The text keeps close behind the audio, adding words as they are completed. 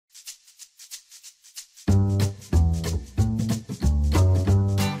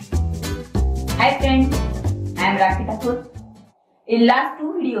In last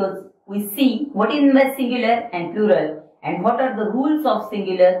two videos, we see what is the singular and plural and what are the rules of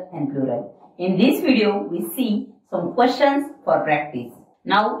singular and plural. In this video, we see some questions for practice.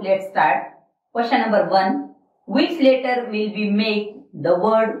 Now let's start. Question number 1. Which letter will we make the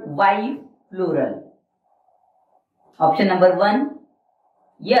word wife plural? Option number 1,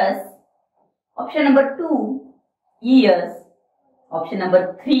 yes. Option number 2, yes. Option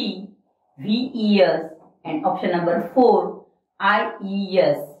number 3, VES. And option number 4,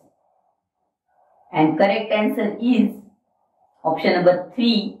 IES. And correct answer is option number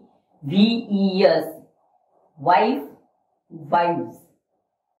 3, VES. Wife, wives.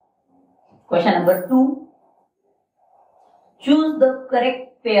 Question number 2. Choose the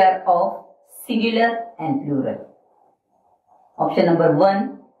correct pair of singular and plural. Option number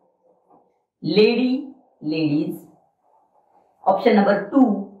 1, lady, ladies. Option number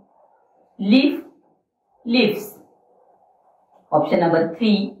 2, leaf, leaves. Option number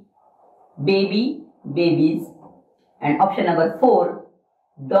 3, baby, babies. And option number 4,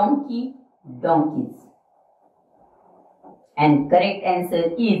 donkey, donkeys. And correct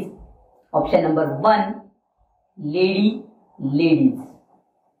answer is option number 1, lady, ladies.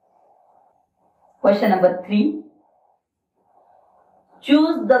 Question number 3.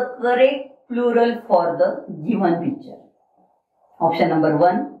 Choose the correct plural for the given picture. Option number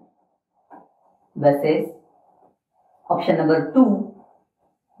 1, buses. Option number 2,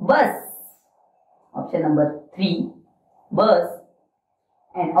 bus. Option number 3, bus.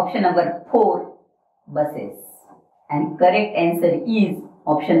 And option number 4, buses. And correct answer is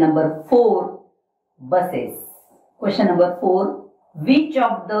option number 4, buses. Question number 4. Which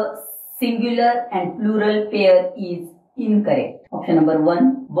of the singular and plural pair is incorrect? Option number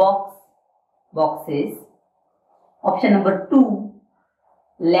 1, box, boxes. Option number 2,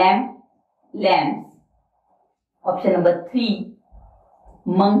 lamp, lamps. Option number 3,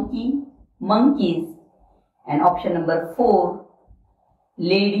 monkey, monkeys. And option number 4,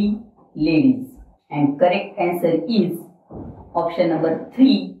 lady, ladies. And correct answer is option number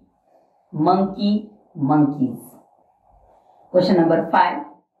 3, monkey, monkeys. Question number 5.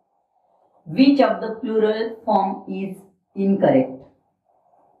 Which of the plural form is incorrect?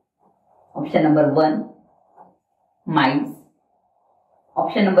 Option number 1, mice.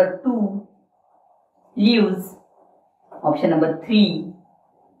 Option number 2, leaves. Option number 3,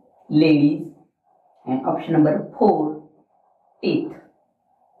 ladies. And option number 4, teeth.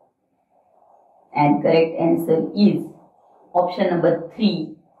 And correct answer is option number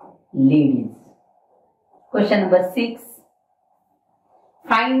 3, ladies. Question number 6.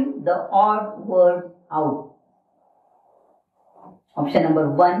 Find the odd word out. Option number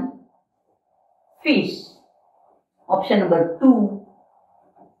 1, fish. Option number 2,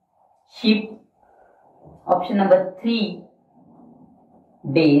 sheep. Option number 3,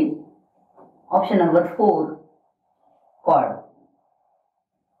 days. Option number 4, cord.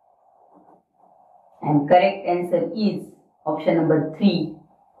 And correct answer is option number 3,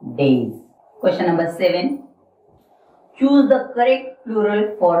 days. Question number 7. Choose the correct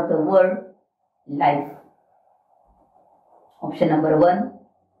plural for the word life. Option number 1,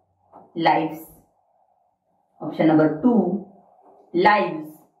 lives. Option number 2, lives.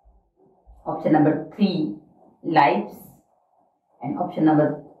 Option number 3, lives. And option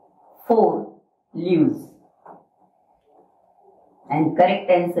number 4, lives. And correct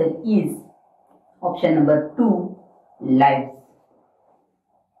answer is option number 2, lives.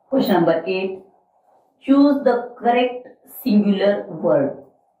 Question number 8. Choose the correct singular word.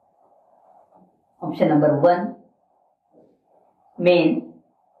 Option number 1, men.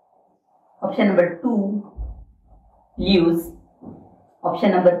 Option number 2, leaves.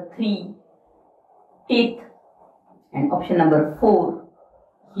 Option number 3, teeth. And option number 4,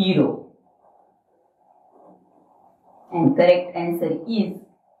 hero. And correct answer is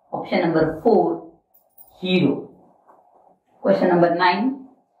option number 4, hero. Question number 9.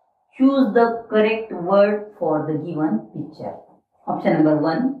 Choose the correct word for the given picture. Option number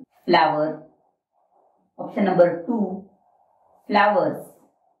 1, flower. Option number 2, flowers.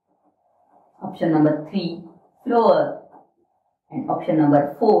 Option number 3, flower. And option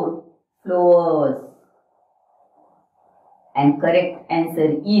number 4, flowers. And correct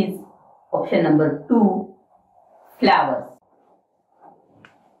answer is option number 2, flowers.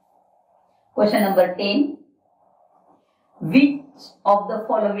 Question number 10. Which of the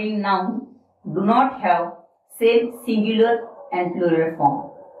following nouns do not have same singular and plural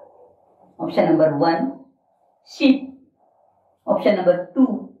form? Option number 1, sheep. Option number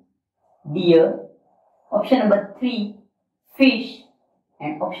 2, deer. Option number 3, fish.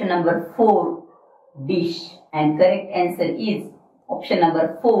 And option number 4, dish, and correct answer is option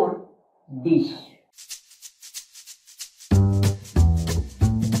number 4, dish.